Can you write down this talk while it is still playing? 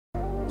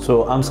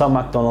So I'm Sam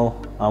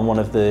MacDonald. I'm one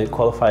of the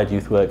qualified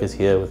youth workers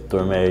here with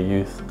Durham Area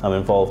Youth. I'm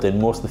involved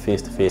in most of the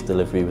face-to-face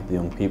delivery with the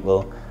young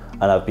people,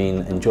 and I've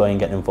been enjoying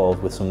getting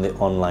involved with some of the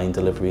online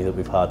delivery that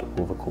we've had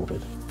over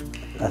COVID.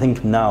 I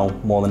think now,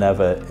 more than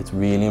ever, it's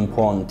really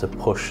important to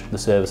push the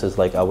services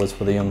like ours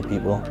for the young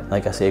people.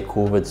 Like I say,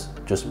 COVID's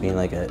just been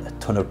like a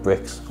ton of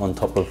bricks on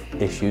top of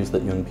issues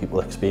that young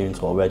people experience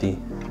already,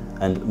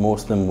 and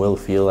most of them will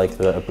feel like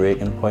they're at a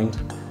breaking point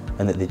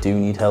and that they do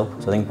need help.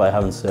 So I think by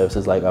having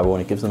services like our own,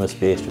 it gives them a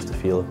space just to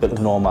feel a bit of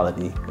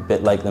normality, a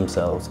bit like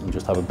themselves, and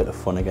just have a bit of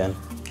fun again.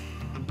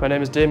 My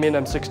name is Damien,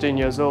 I'm 16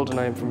 years old and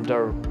I am from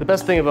Durham. The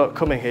best thing about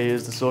coming here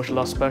is the social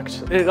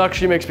aspect. It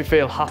actually makes me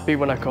feel happy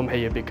when I come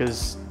here,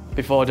 because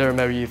before Durham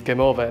Area Youth came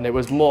over and it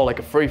was more like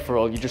a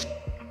free-for-all. You just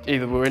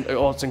either were into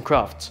arts and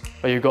crafts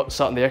or you got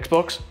sat on the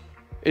Xbox.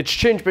 It's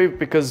changed me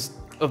because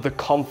of the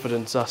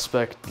confidence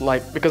aspect.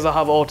 Like, because I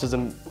have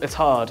autism, it's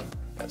hard.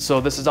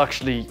 So this has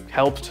actually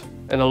helped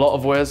in a lot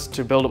of ways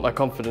to build up my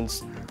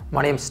confidence.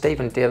 My name's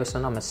Stephen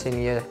Davison. I'm a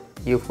senior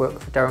youth worker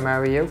for Durham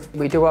Area Youth.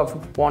 We do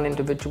have one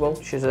individual.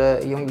 She's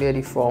a young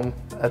lady from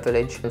a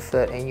village, a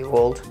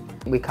 13-year-old.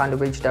 We kind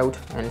of reached out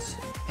and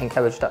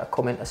encouraged her to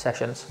come into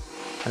sessions.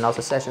 And as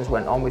the sessions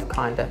went on, we've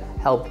kind of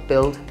helped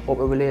build up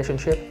a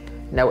relationship.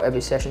 Now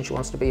every session she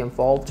wants to be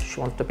involved, she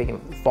wants to be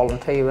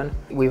volunteering.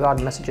 We've had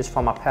messages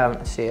from our parent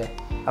to say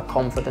her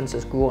confidence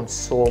has grown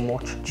so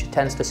much. She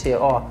tends to say,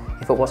 oh,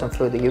 if it wasn't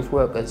for the youth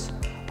workers,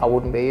 I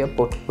wouldn't be here.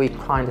 But we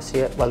kind of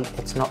say, well,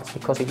 it's not, it's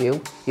because of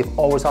you. You've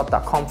always had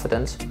that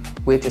confidence.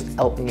 We're just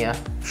helping you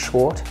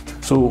show it.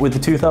 So with the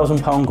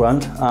 £2,000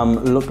 grant,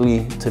 I'm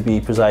lucky to be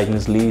presiding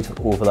as lead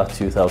over that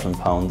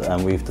 £2,000,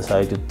 and we've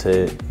decided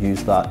to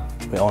use that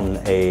on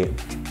a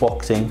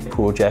boxing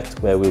project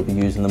where we'll be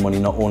using the money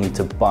not only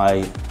to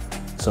buy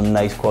some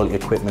nice quality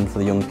equipment for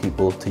the young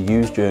people to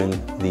use during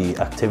the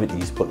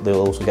activities, but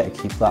they'll also get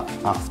to keep that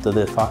after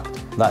the fact.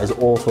 That is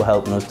also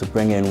helping us to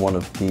bring in one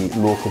of the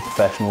local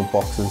professional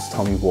boxers,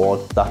 Tommy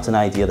Ward. That's an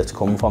idea that's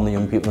come from the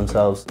young people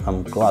themselves.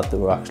 I'm glad that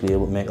we're actually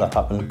able to make that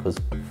happen, because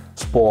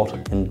sport,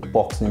 and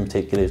boxing in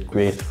particular, is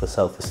great for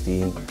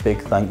self-esteem. Big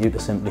thank you to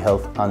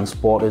Simplyhealth and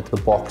Sported. The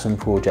boxing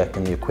project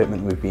and the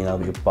equipment we've been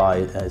able to buy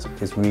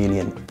is really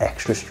an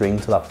extra string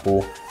to that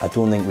bow. I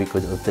don't think we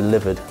could have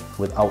delivered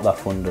without that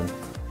funding,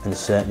 and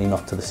certainly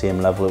not to the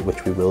same level at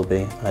which we will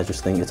be. I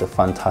just think it's a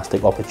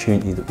fantastic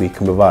opportunity that we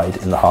can provide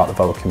in the heart of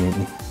our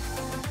community.